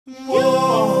You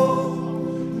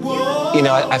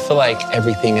know, I feel like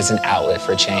everything is an outlet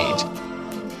for change.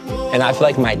 And I feel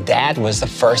like my dad was the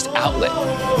first outlet.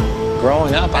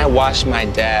 Growing up, I watched my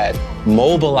dad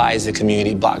mobilize the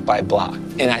community block by block.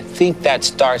 And I think that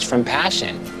starts from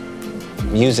passion.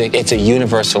 Music, it's a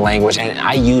universal language, and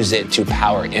I use it to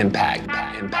power impact.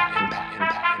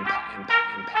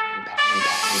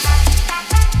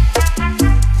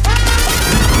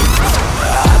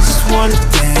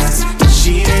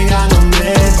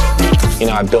 You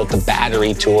know, I built the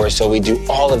battery tour, so we do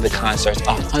all of the concerts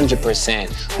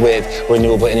 100% with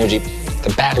renewable energy.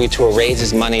 The battery tour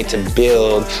raises money to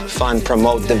build, fund,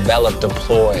 promote, develop,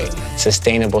 deploy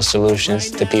sustainable solutions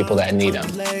to people that need them.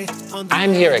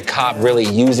 I'm here at COP really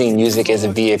using music as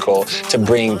a vehicle to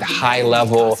bring the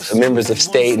high-level members of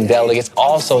state and delegates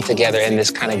also together in this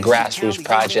kind of grassroots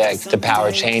project to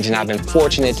power change. And I've been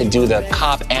fortunate to do the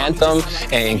COP anthem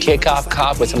and kick off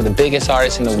COP with some of the biggest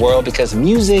artists in the world, because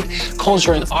music,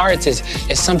 culture, and arts is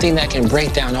something that can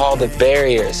break down all the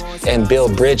barriers and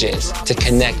build bridges to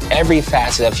connect every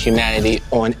facet of humanity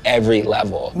on every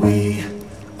level. We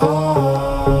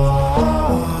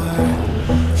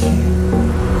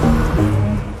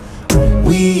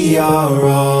are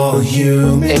all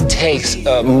human. It takes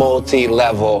a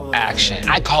multi-level action.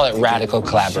 I call it radical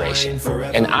collaboration.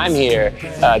 And I'm here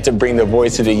to bring the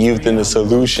voice of the youth and the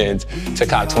solutions to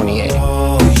COP28. We are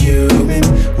all human.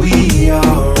 We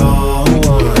are all